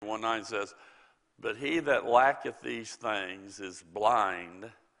6:1-9 says, "But he that lacketh these things is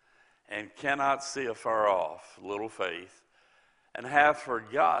blind, and cannot see afar off," little faith, "and hath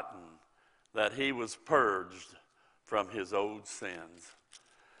forgotten that he was purged from his old sins."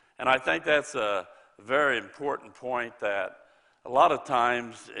 And I think that's a very important point, that a lot of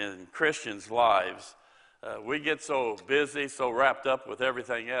times in Christians' lives, we get so busy, so wrapped up with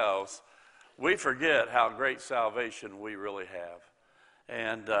everything else, we forget how great salvation we really have.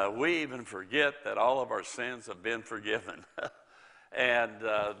 And we even forget that all of our sins have been forgiven. And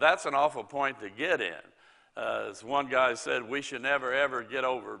that's an awful point to get in. As one guy said, we should never, ever get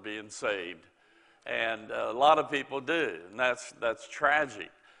over being saved. And a lot of people do, and that's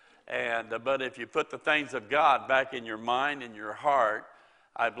tragic. But if you put the things of God back in your mind and your heart,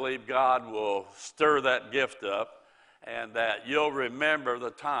 I believe God will stir that gift up, and that you'll remember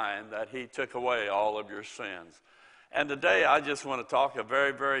the time that he took away all of your sins. And today I just want to talk a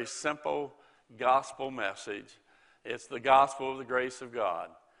very, very simple gospel message. It's the gospel of the grace of God.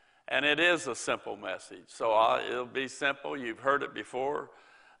 And it is a simple message. So it'll be simple. You've heard it before.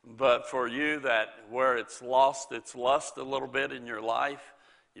 But for you that where it's lost its lust a little bit in your life,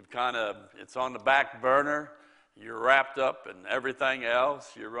 it's on the back burner. You're wrapped up in everything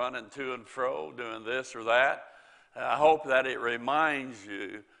else. You're running to and fro, doing this or that. I hope that it reminds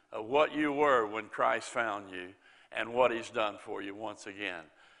you of what you were when Christ found you and what he's done for you once again.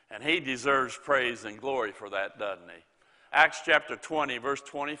 And he deserves praise and glory for that, doesn't he? Acts chapter 20, verse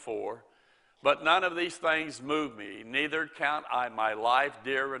 24. "But none of these things move me, neither count I my life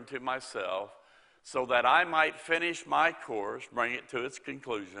dear unto myself, so that I might finish my course," bring it to its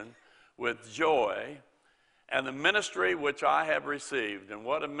conclusion, "with joy, and the ministry which I have received." And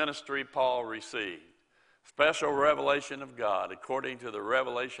what a ministry Paul received. Special revelation of God according to the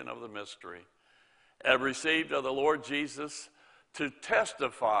revelation of the mystery. "Have received of the Lord Jesus to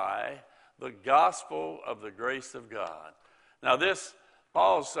testify the gospel of the grace of God." Now this,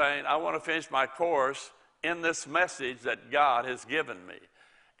 Paul's saying, I want to finish my course in this message that God has given me.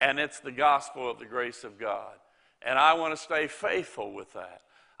 And it's the gospel of the grace of God. And I want to stay faithful with that.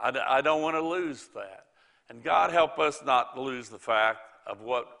 I don't want to lose that. And God help us not to lose the fact of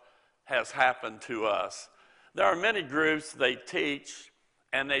what has happened to us. There are many groups, they teach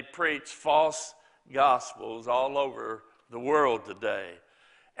and they preach false gospels all over the world today.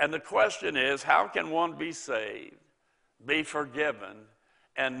 And the question is, how can one be saved, be forgiven,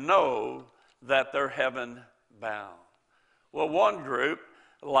 and know that they're heaven bound? Well, one group,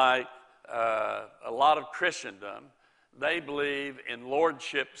 like a lot of Christendom, they believe in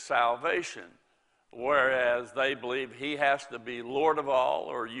lordship salvation, whereas they believe he has to be Lord of all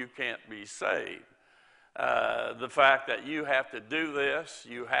or you can't be saved. The fact that you have to do this,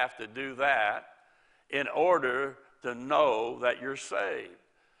 you have to do that in order to know that you're saved.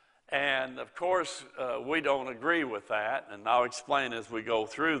 And of course, we don't agree with that, and I'll explain as we go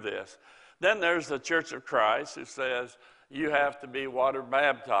through this. Then there's the Church of Christ who says you have to be water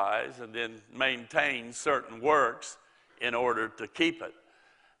baptized and then maintain certain works in order to keep it.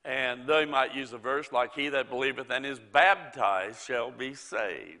 And they might use a verse like, "He that believeth and is baptized shall be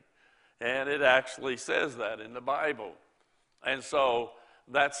saved." And it actually says that in the Bible. And so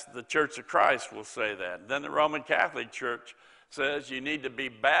that's the Church of Christ will say that. Then the Roman Catholic Church says you need to be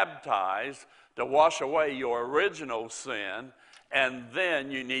baptized to wash away your original sin, and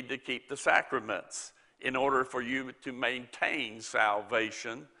then you need to keep the sacraments in order for you to maintain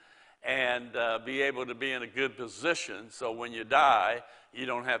salvation and be able to be in a good position so when you die, you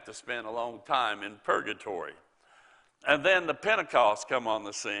don't have to spend a long time in purgatory. And then the Pentecosts come on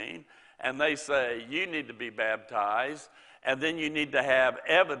the scene, and they say you need to be baptized, and then you need to have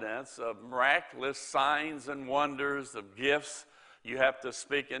evidence of miraculous signs and wonders, of gifts. You have to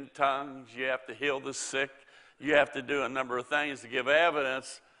speak in tongues. You have to heal the sick. You have to do a number of things to give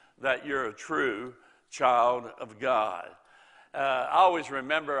evidence that you're a true child of God. I always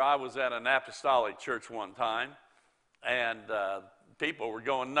remember I was at an apostolic church one time, and people were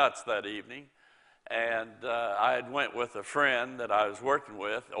going nuts that evening. And I had went with a friend that I was working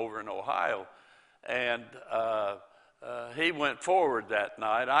with over in Ohio, and he went forward that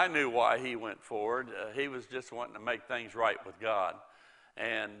night. I knew why he went forward. He was just wanting to make things right with God,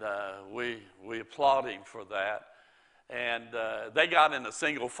 and we applaud him for that. And they got in a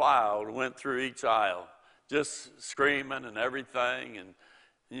single file and went through each aisle, just screaming and everything,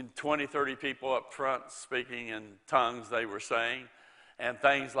 and 20, 30 people up front speaking in tongues they were saying, and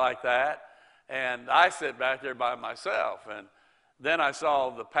things like that. And I sit back there by myself, and then I saw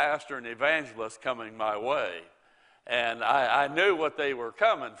the pastor and evangelist coming my way, and I knew what they were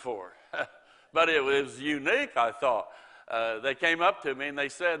coming for. But it was unique, I thought. they came up to me and they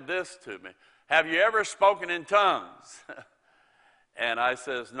said this to me: "Have you ever spoken in tongues?" And I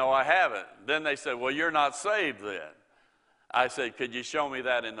says, "No, I haven't." Then they said, "Well, you're not saved then." I said, "Could you show me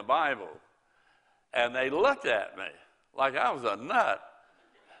that in the Bible?" And they looked at me like I was a nut.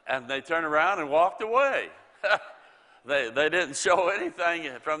 And they turned around and walked away. They didn't show anything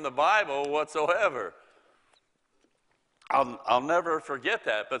from the Bible whatsoever. I'll never forget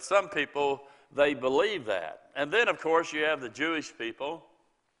that. But some people, they believe that. And then, of course, you have the Jewish people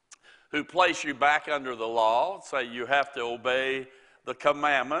who place you back under the law, say you have to obey the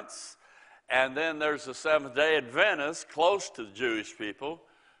commandments. And then there's the Seventh-day Adventists close to the Jewish people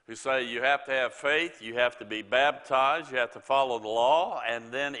who say you have to have faith, you have to be baptized, you have to follow the law,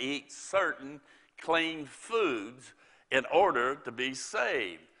 and then eat certain clean foods in order to be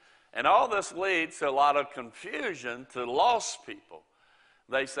saved. And all this leads to a lot of confusion to lost people.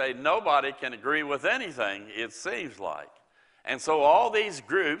 They say nobody can agree with anything, it seems like. And so all these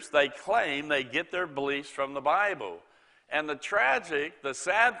groups, they claim they get their beliefs from the Bible. And the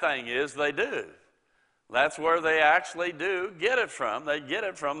sad thing is they do. That's where they actually do get it from. They get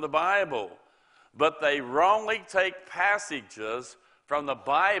it from the Bible. But they wrongly take passages from the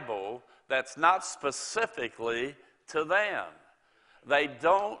Bible that's not specifically to them. They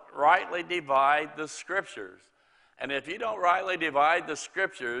don't rightly divide the Scriptures. And if you don't rightly divide the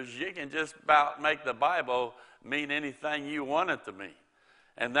Scriptures, you can just about make the Bible mean anything you want it to mean.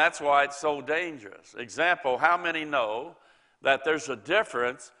 And that's why it's so dangerous. Example, how many know that there's a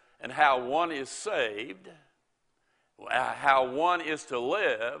difference in how one is saved, how one is to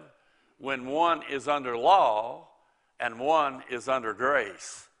live when one is under law and one is under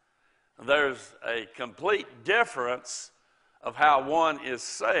grace? There's a complete difference of how one is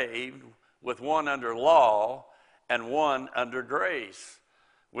saved with one under law and one under grace.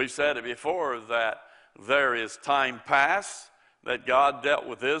 We've said it before that there is time past that God dealt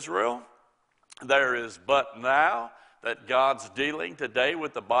with Israel. There is but now that God's dealing today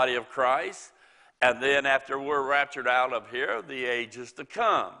with the body of Christ. And then after we're raptured out of here, the age is to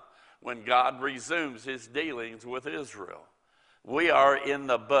come when God resumes his dealings with Israel. We are in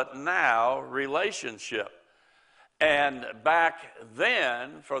the but now relationship. And back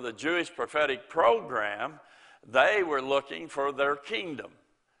then, for the Jewish prophetic program, they were looking for their kingdom.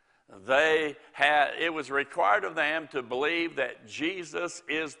 It was required of them to believe that Jesus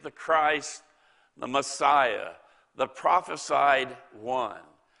is the Christ, the Messiah, the prophesied one.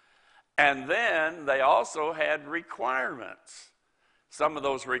 And then they also had requirements. Some of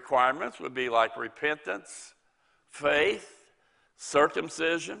those requirements would be like repentance, faith,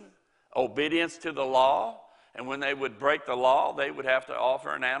 circumcision, obedience to the law. And when they would break the law, they would have to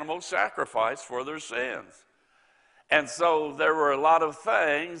offer an animal sacrifice for their sins. And so there were a lot of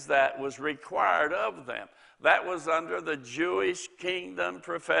things that was required of them. That was under the Jewish kingdom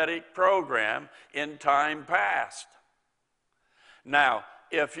prophetic program in time past. Now,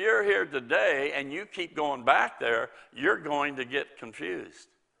 if you're here today and you keep going back there, you're going to get confused.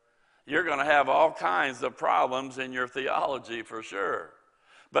 You're going to have all kinds of problems in your theology for sure.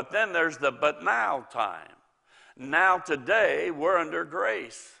 But then there's the but now time. Now today, we're under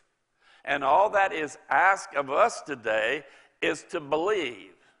grace. And all that is asked of us today is to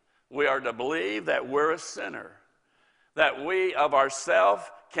believe. We are to believe that we're a sinner, that we of ourselves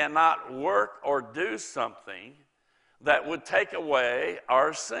cannot work or do something that would take away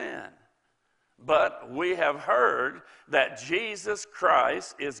our sin. But we have heard that Jesus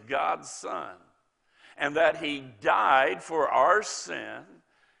Christ is God's Son, and that he died for our sin,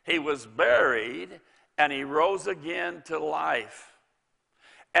 he was buried, and he rose again to life.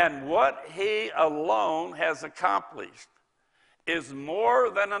 And what he alone has accomplished is more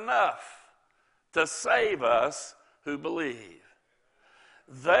than enough to save us who believe.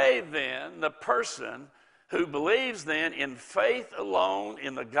 They then, the person who believes then in faith alone,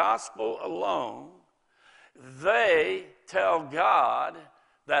 in the gospel alone, they tell God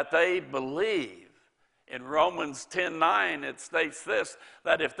that they believe. In Romans 10:9, it states this,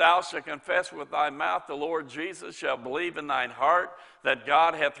 that if thou shalt confess with thy mouth the Lord Jesus, shalt believe in thine heart that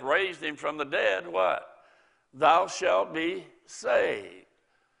God hath raised him from the dead, what? Thou shalt be saved.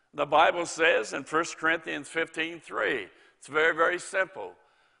 The Bible says in 1 Corinthians 15:3, it's very, very simple.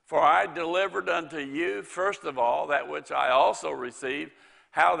 For I delivered unto you, first of all, that which I also received,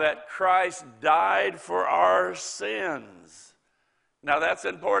 how that Christ died for our sins. Now that's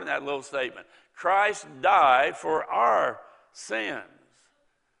important, that little statement. Christ died for our sins.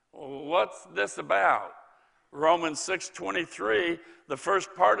 Well, what's this about? Romans 6:23, the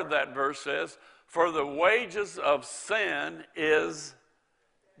first part of that verse says, for the wages of sin is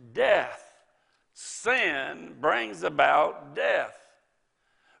death. sin brings about death.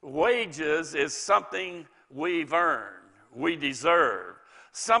 Wages is something we've earned, we deserve,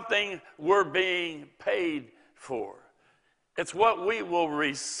 something we're being paid for. It's what we will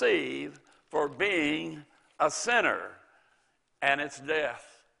receive for being a sinner, and it's death.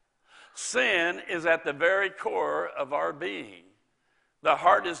 Sin is at the very core of our being. The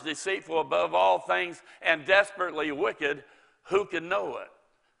heart is deceitful above all things and desperately wicked. Who can know it?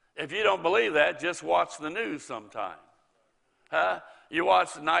 If you don't believe that, just watch the news sometime. You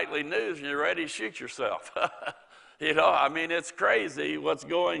watch the nightly news and you're ready to shoot yourself. It's crazy what's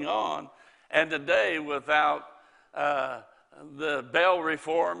going on. And today, without the bail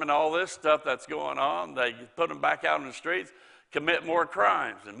reform and all this stuff that's going on, they put them back out in the streets, commit more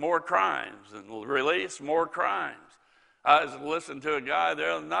crimes and release more crimes. I was listening to a guy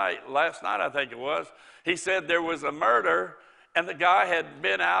last night I think it was. He said there was a murder and the guy had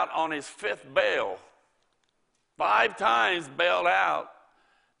been out on his 5th bail. 5 times bailed out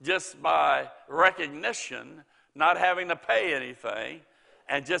just by recognition, not having to pay anything,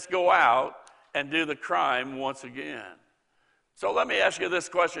 and just go out and do the crime once again. So let me ask you this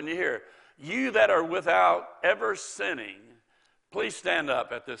question here. You that are without ever sinning, please stand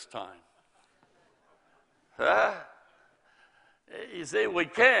up at this time. You see, we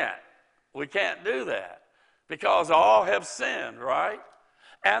can't do that because all have sinned, right?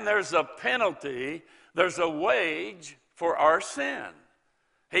 And there's a penalty, there's a wage for our sin.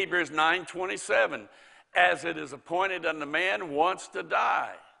 Hebrews 9:27, as it is appointed unto man once to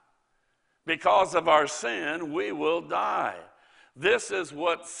die. Because of our sin, we will die. This is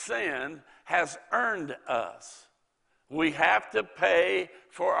what sin has earned us. We have to pay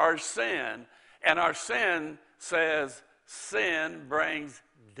for our sin, and our sin says sin brings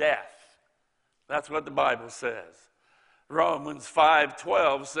death. That's what the Bible says. Romans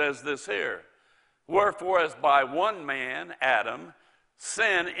 5:12 says this here. Wherefore, as by one man, Adam,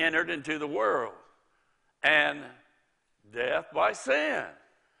 sin entered into the world, and death by sin.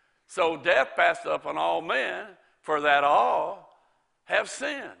 So death passed up on all men, for that all have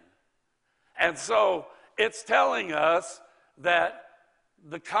sinned. And so it's telling us that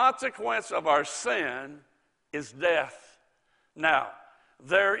the consequence of our sin is death. Now,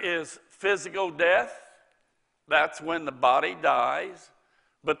 there is physical death. That's when the body dies.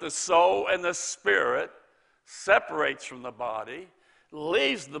 But the soul and the spirit separates from the body,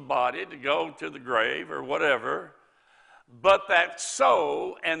 leaves the body to go to the grave or whatever. But that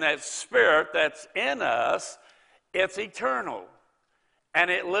soul and that spirit that's in us, it's eternal. And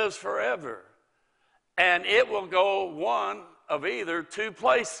it lives forever. And it will go one of either 2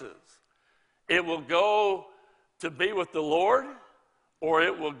 places. It will go to be with the Lord, or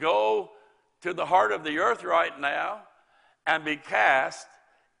it will go to the heart of the earth right now and be cast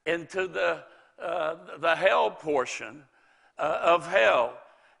into the hell portion of hell.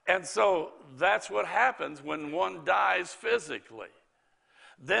 And so that's what happens when one dies physically.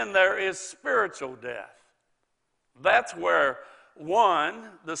 Then there is spiritual death. That's where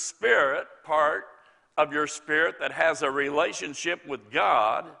the spirit part of your spirit that has a relationship with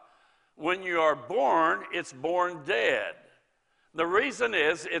God, when you are born, it's born dead. The reason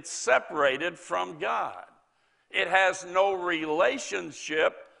is it's separated from God. It has no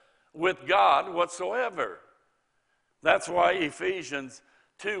relationship with God whatsoever. That's why Ephesians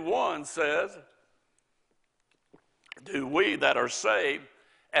 2:1 says, do we that are saved,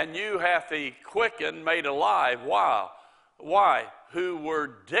 and you hath he quickened, made alive. Wow. Why? Who were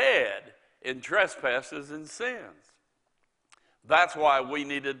dead in trespasses and sins. That's why we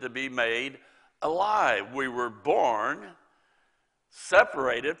needed to be made alive. We were born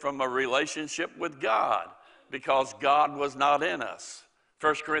separated from a relationship with God because God was not in us.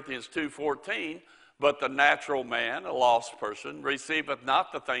 1 Corinthians 2:14, but the natural man, a lost person, receiveth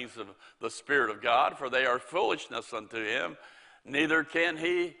not the things of the Spirit of God, for they are foolishness unto him, neither can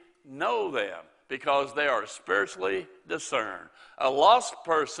he know them, because they are spiritually discerned. A lost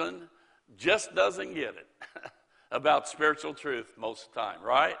person just doesn't get it about spiritual truth most of the time,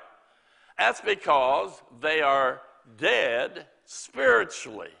 right? That's because they are dead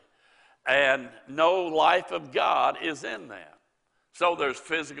spiritually, and no life of God is in them. So there's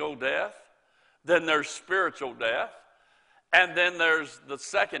physical death, then there's spiritual death, and then there's the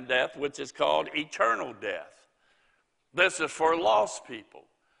second death, which is called eternal death. This is for lost people,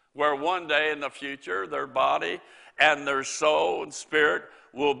 where one day in the future their body and their soul and spirit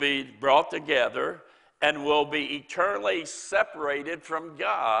will be brought together and will be eternally separated from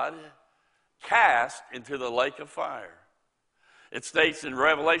God, cast into the lake of fire. It states in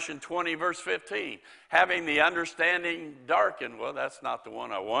Revelation 20, verse 15, having the understanding darkened. Well, that's not the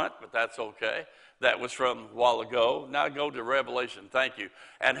one I want, but that's okay. That was from a while ago. Now go to Revelation. Thank you.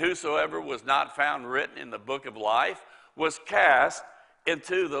 And whosoever was not found written in the book of life was cast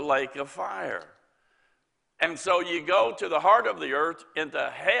into the lake of fire. And so you go to the heart of the earth, into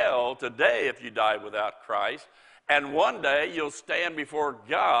hell today if you die without Christ. And one day you'll stand before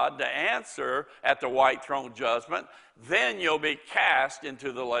God to answer at the white throne judgment. Then you'll be cast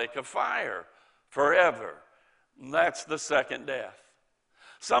into the lake of fire forever. And that's the second death.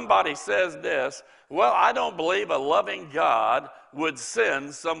 Somebody says this, well, I don't believe a loving God would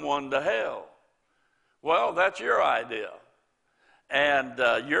send someone to hell. Well, that's your idea. And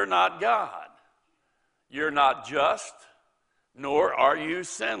you're not God. You're not just, nor are you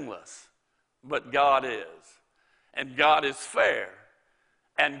sinless. But God is. And God is fair.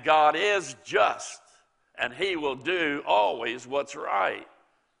 And God is just. And he will do always what's right.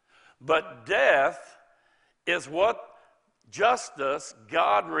 But death is what justice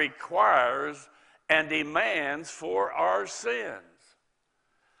God requires and demands for our sins.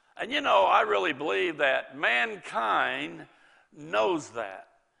 And you know, I really believe that mankind knows that.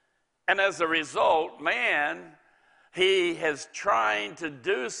 And as a result, man, he is trying to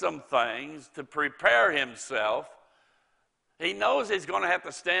do some things to prepare himself. He knows he's going to have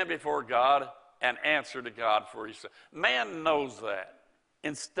to stand before God and answer to God for himself. Man knows that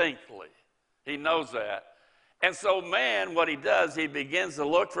instinctively. He knows that. And so man, what he does, he begins to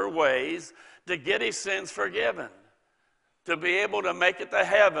look for ways to get his sins forgiven, to be able to make it to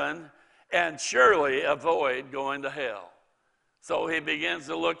heaven and surely avoid going to hell. So he begins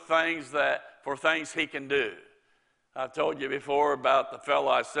to look for things he can do. I've told you before about the fellow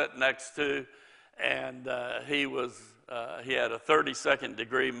I sat next to, and he had a 32nd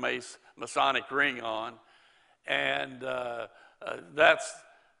degree Masonic ring on, and that's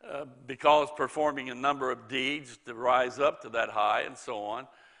because performing a number of deeds to rise up to that high and so on.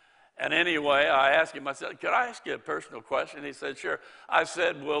 And anyway, I asked him, I said, could I ask you a personal question? He said, sure. I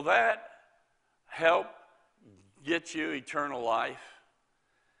said, will that help get you eternal life?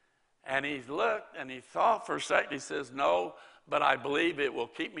 And he looked and he thought for a second. He says, no, but I believe it will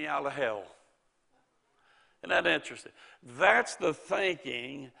keep me out of hell. Isn't that interesting? That's the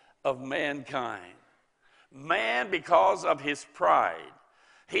thinking of mankind. Man, because of his pride,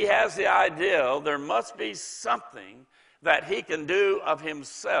 he has the idea there must be something that he can do of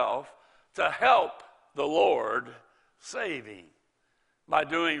himself to help the Lord save him by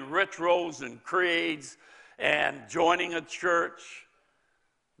doing rituals and creeds and joining a church,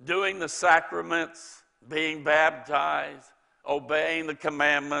 doing the sacraments, being baptized, obeying the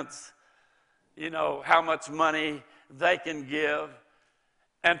commandments, you know, how much money they can give.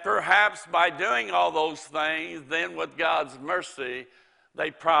 And perhaps by doing all those things, then with God's mercy, they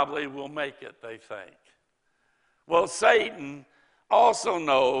probably will make it, they think. Well, Satan also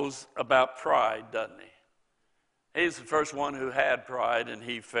knows about pride, doesn't he? He's the first one who had pride, and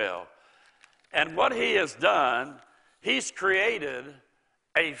he fell. And what he has done, he's created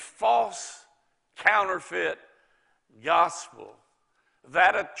a false, counterfeit gospel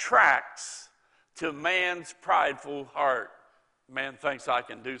that attracts to man's prideful heart. Man thinks I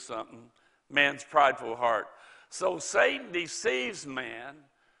can do something. Man's prideful heart. So Satan deceives man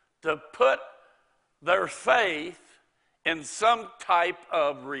to put their faith in some type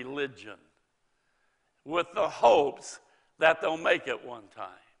of religion with the hopes that they'll make it one time.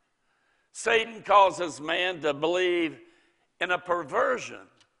 Satan causes man to believe in a perversion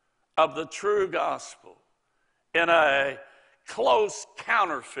of the true gospel, in a close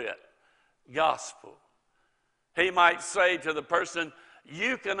counterfeit gospel. He might say to the person,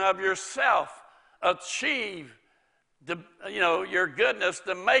 you can of yourself achieve your goodness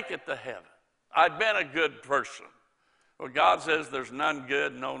to make it to heaven. I've been a good person. Well, God says there's none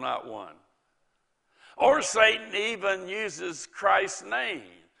good, no, not one. Or Satan even uses Christ's name.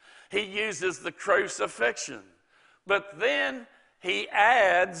 He uses the crucifixion. But then he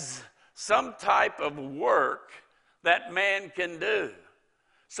adds some type of work that man can do.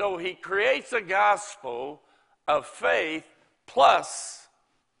 So he creates a gospel of faith plus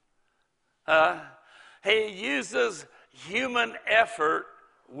he uses human effort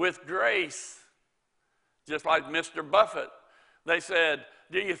with grace. Just like Mr. Buffett. They said,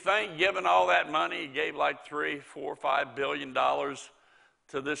 do you think giving all that money, he gave like $3, $4, $5 billion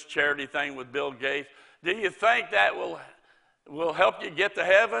to this charity thing with Bill Gates, do you think that will help you get to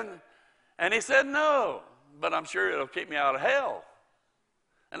heaven? And he said, no, but I'm sure it'll keep me out of hell.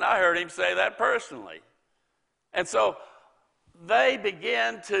 And I heard him say that personally. And so they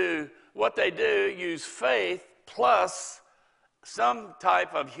begin to, what they do, use faith plus some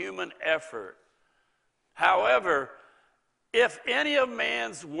type of human effort. However, if any of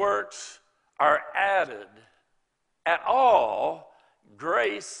man's works are added at all,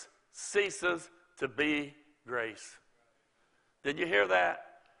 grace ceases to be grace. Did you hear that?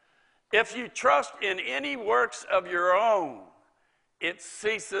 If you trust in any works of your own, it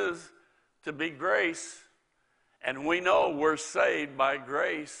ceases to be grace. And we know we're saved by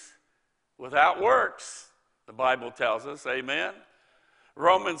grace without works, the Bible tells us, amen?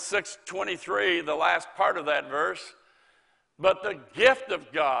 Romans 6:23, the last part of that verse, but the gift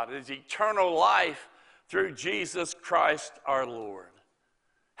of God is eternal life through Jesus Christ our Lord.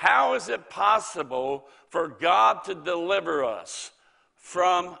 How is it possible for God to deliver us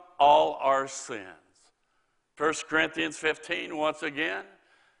from all our sins? 1 Corinthians 15, once again,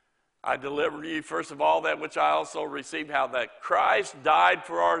 I deliver to you first of all that which I also received, how that Christ died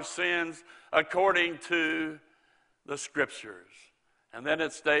for our sins according to the Scriptures. And then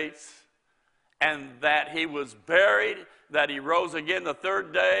it states, and that he was buried, that he rose again the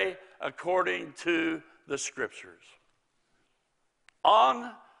third day according to the Scriptures.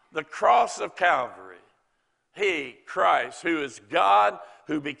 On the cross of Calvary, he, Christ, who is God,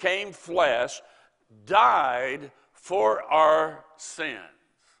 who became flesh, died for our sins.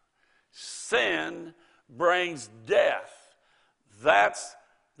 Sin brings death. That's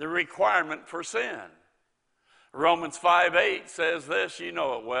the requirement for sin. Romans 5:8 says this, you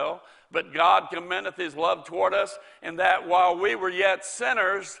know it well, but God commendeth his love toward us, in that while we were yet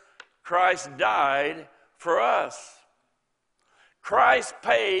sinners, Christ died for us. Christ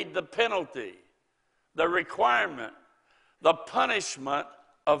paid the penalty, the requirement, the punishment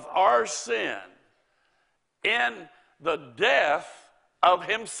of our sin in the death of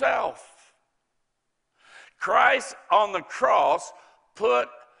himself. Christ on the cross put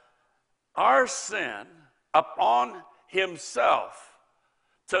our sin upon himself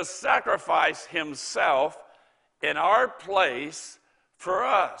to sacrifice himself in our place for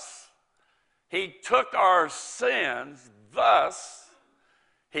us. He took our sins, thus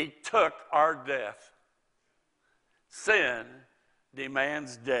he took our death. Sin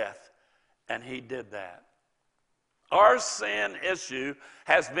demands death, and he did that. Our sin issue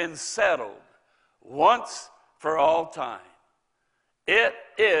has been settled once for all time. It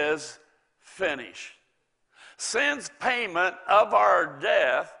is finished. Sin's payment of our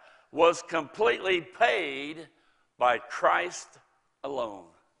death was completely paid by Christ alone.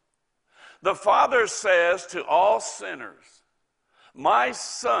 The Father says to all sinners, my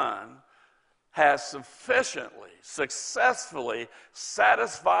Son has successfully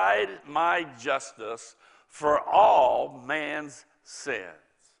satisfied my justice for all man's sins.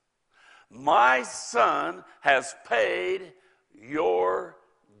 My Son has paid your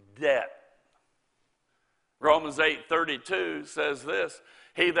debt. Romans 8:32 says this,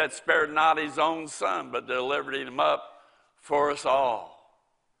 he that spared not his own Son, but delivered him up for us all.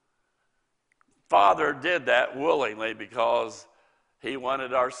 Father did that willingly because he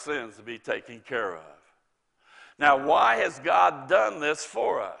wanted our sins to be taken care of. Now, why has God done this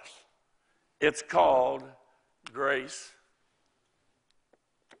for us? It's called grace.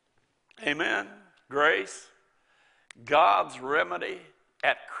 Amen? Grace. God's remedy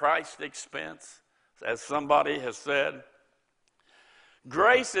at Christ's expense. As somebody has said,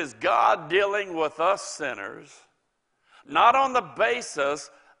 grace is God dealing with us sinners, not on the basis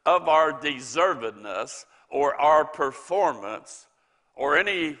of our deservedness or our performance or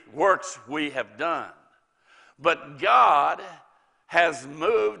any works we have done. But God has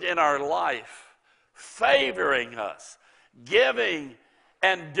moved in our life, favoring us, giving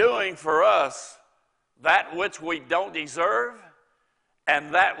and doing for us that which we don't deserve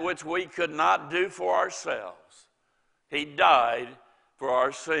and that which we could not do for ourselves. He died for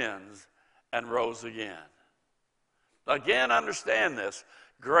our sins and rose again. Again, understand this.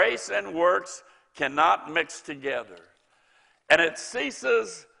 Grace and works cannot mix together. And it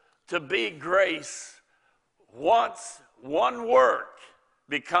ceases to be grace once one work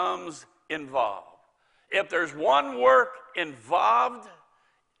becomes involved. If there's one work involved,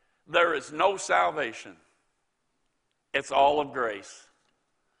 there is no salvation. It's all of grace.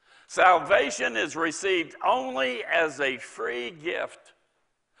 Salvation is received only as a free gift,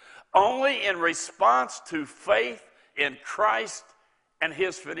 only in response to faith in Christ and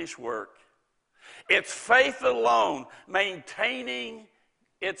his finished work. It's faith alone maintaining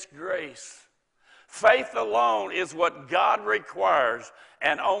its grace. Faith alone is what God requires,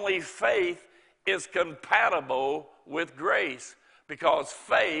 and only faith is compatible with grace, because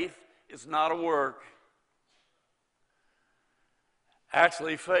faith is not a work.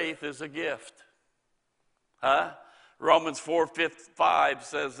 Actually, faith is a gift. Romans 4:5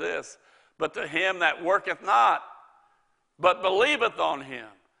 says this, but to him that worketh not, but believeth on him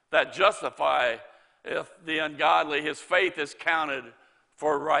that justifieth the ungodly, his faith is counted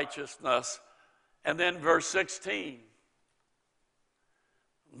for righteousness. And then verse 16,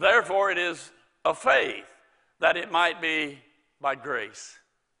 therefore it is of faith, that it might be by grace.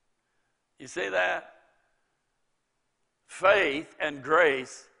 You see that? Faith and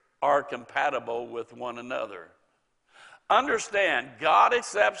grace are compatible with one another. Understand, God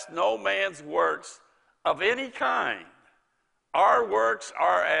accepts no man's works of any kind. Our works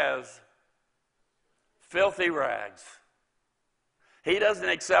are as filthy rags. He doesn't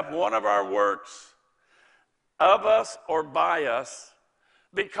accept one of our works of us or by us,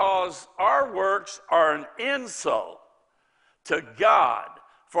 because our works are an insult to God.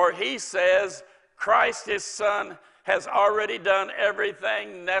 For he says Christ his Son has already done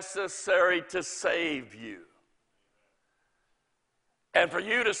everything necessary to save you. And for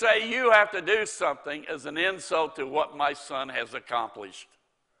you to say you have to do something is an insult to what my Son has accomplished.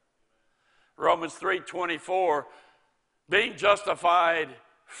 Romans 3:24, being justified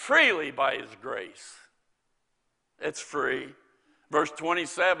freely by his grace. It's free. Verse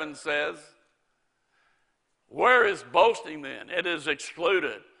 27 says, where is boasting then? It is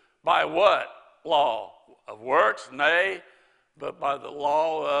excluded. By what law? Of works? Nay, but by the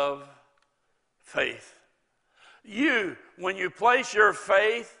law of faith. You, when you place your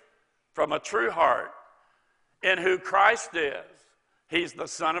faith from a true heart in who Christ is, he's the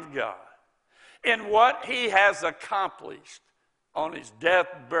Son of God, in what he has accomplished on his death,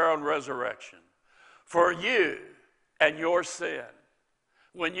 burial, and resurrection for you and your sin.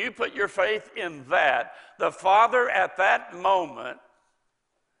 When you put your faith in that, the Father at that moment,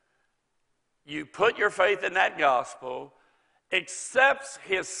 you put your faith in that gospel, accepts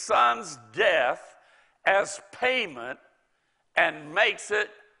his Son's death as payment and makes it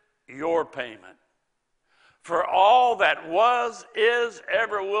your payment for all that was, is,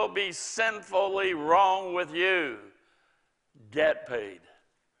 ever will be sinfully wrong with you. Debt paid.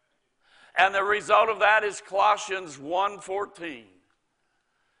 And the result of that is Colossians 1:14.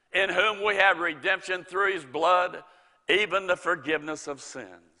 In whom we have redemption through his blood, even the forgiveness of sins.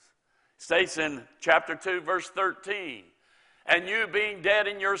 It states in chapter 2, verse 13, and you being dead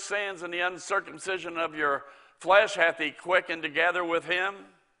in your sins and the uncircumcision of your flesh hath he quickened together with him.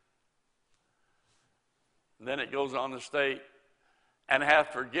 And then it goes on to state, and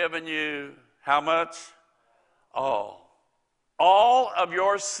hath forgiven you, how much? All. All of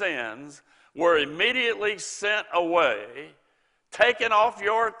your sins were immediately sent away, taken off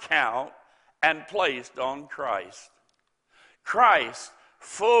your account, and placed on Christ. Christ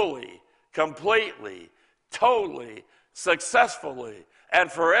fully, completely, totally, successfully,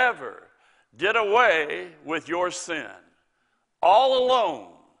 and forever did away with your sin, all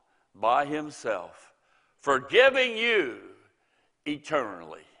alone by himself, forgiving you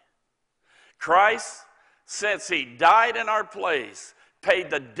eternally. Christ, since he died in our place, paid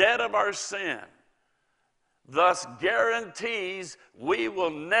the debt of our sin, thus guarantees we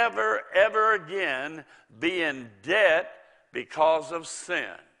will never, ever again be in debt because of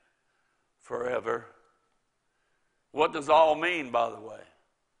sin forever. What does all mean, by the way?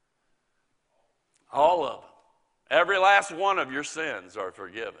 All of them. Every last one of your sins are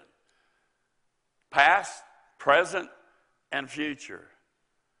forgiven. Past, present, and future.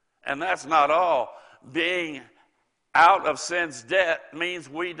 And that's not all. Being out of sin's debt means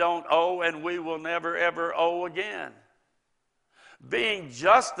we don't owe and we will never ever owe again. Being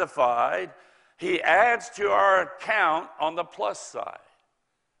justified, he adds to our account on the plus side.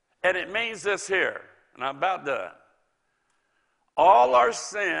 And it means this here, and I'm about done. All our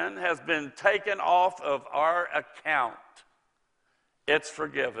sin has been taken off of our account. It's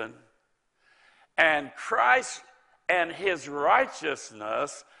forgiven. And Christ and his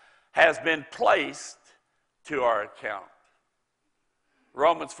righteousness has been placed to our account.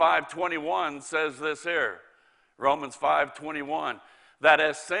 Romans 5:21 says this here. Romans 5:21, that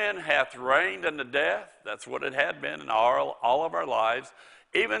as sin hath reigned unto death, that's what it had been in all of our lives,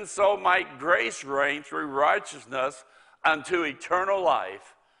 even so might grace reign through righteousness unto eternal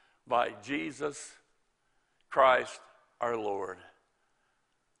life by Jesus Christ our Lord.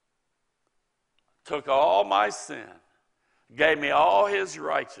 Took all my sin, gave me all his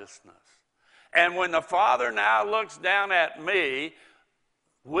righteousness. And when the Father now looks down at me,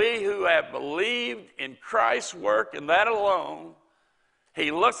 we who have believed in Christ's work and that alone,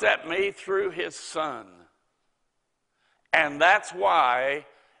 he looks at me through his Son. And that's why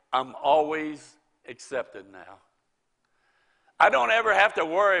I'm always accepted now. I don't ever have to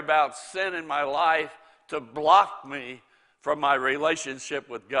worry about sin in my life to block me from my relationship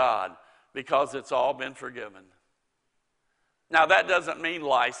with God, because it's all been forgiven. Now, that doesn't mean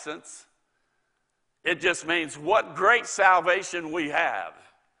license. It just means what great salvation we have.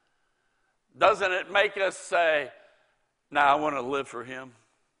 Doesn't it make us say, now I want to live for him?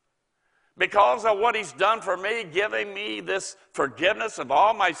 Because of what he's done for me, giving me this forgiveness of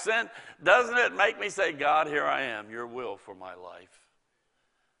all my sin, doesn't it make me say, God, here I am, your will for my life?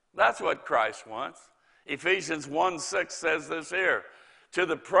 That's what Christ wants. Ephesians 1:6 says this here, to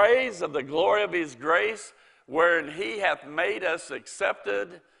the praise of the glory of his grace, wherein he hath made us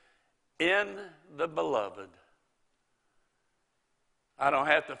accepted in the beloved. I don't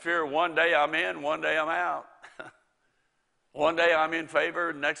have to fear one day I'm in, one day I'm out. One day I'm in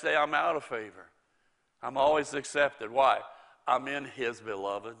favor, next day I'm out of favor. I'm always accepted. Why? I'm in his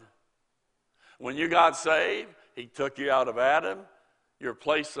beloved. When you got saved, he took you out of Adam, your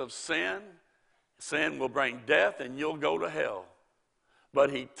place of sin. Sin will bring death and you'll go to hell. But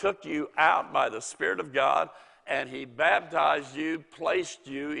he took you out by the Spirit of God, and he baptized you, placed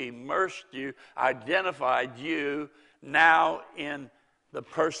you, immersed you, identified you now in the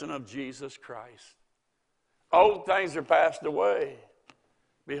person of Jesus Christ. Old things are passed away.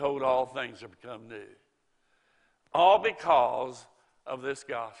 Behold, all things have become new. All because of this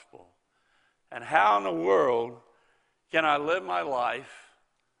gospel. And how in the world can I live my life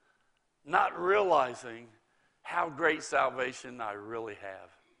not realizing how great salvation I really have?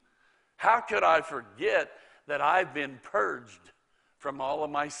 How could I forget that I've been purged from all of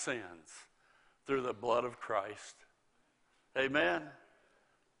my sins through the blood of Christ? Amen?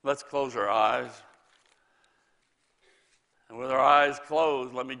 Let's close our eyes. And with our eyes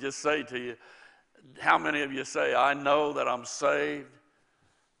closed, let me just say to you, how many of you say, I know that I'm saved,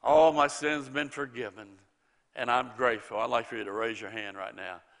 all my sins have been forgiven, and I'm grateful? I'd like for you to raise your hand right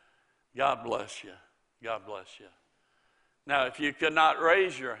now. God bless you. God bless you. Now, if you could not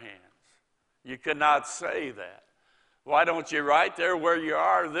raise your hands, you could not say that, why don't you right there where you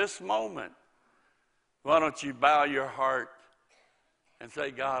are this moment, why don't you bow your heart and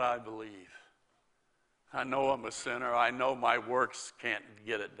say, God, I believe. I know I'm a sinner. I know my works can't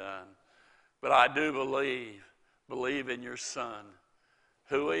get it done. But I do believe in your Son,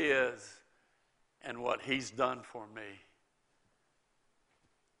 who he is, and what he's done for me.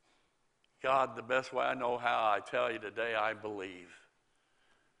 God, the best way I know how, I tell you today, I believe.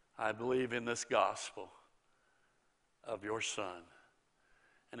 I believe in this gospel of your Son.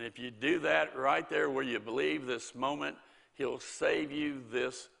 And if you do that right there where you believe this moment, he'll save you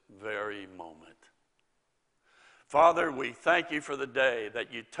this very moment. Father, we thank you for the day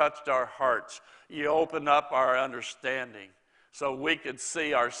that you touched our hearts. You opened up our understanding so we could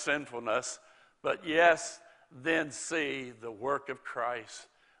see our sinfulness, but yes, then see the work of Christ.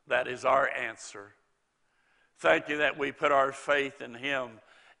 That is our answer. Thank you that we put our faith in him,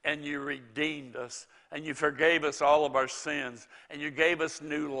 and you redeemed us, and you forgave us all of our sins, and you gave us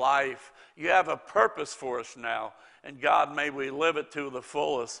new life. You have a purpose for us now, and God, may we live it to the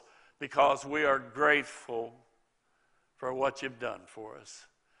fullest, because we are grateful for what you've done for us.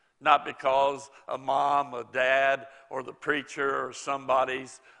 Not because a mom, a dad, or the preacher, or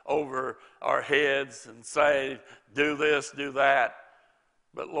somebody's over our heads and say, do this, do that.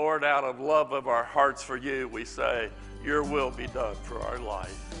 But Lord, out of love of our hearts for you, we say, your will be done for our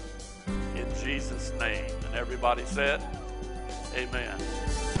life. In Jesus' name. And everybody said, amen.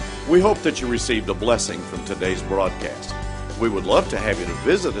 We hope that you received a blessing from today's broadcast. We would love to have you to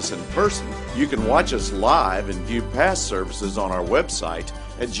visit us in person. You can watch us live and view past services on our website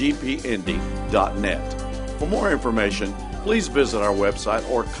at gpindy.net. For more information, please visit our website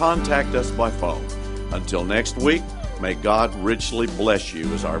or contact us by phone. Until next week, may God richly bless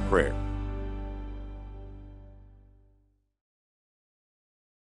you is our prayer.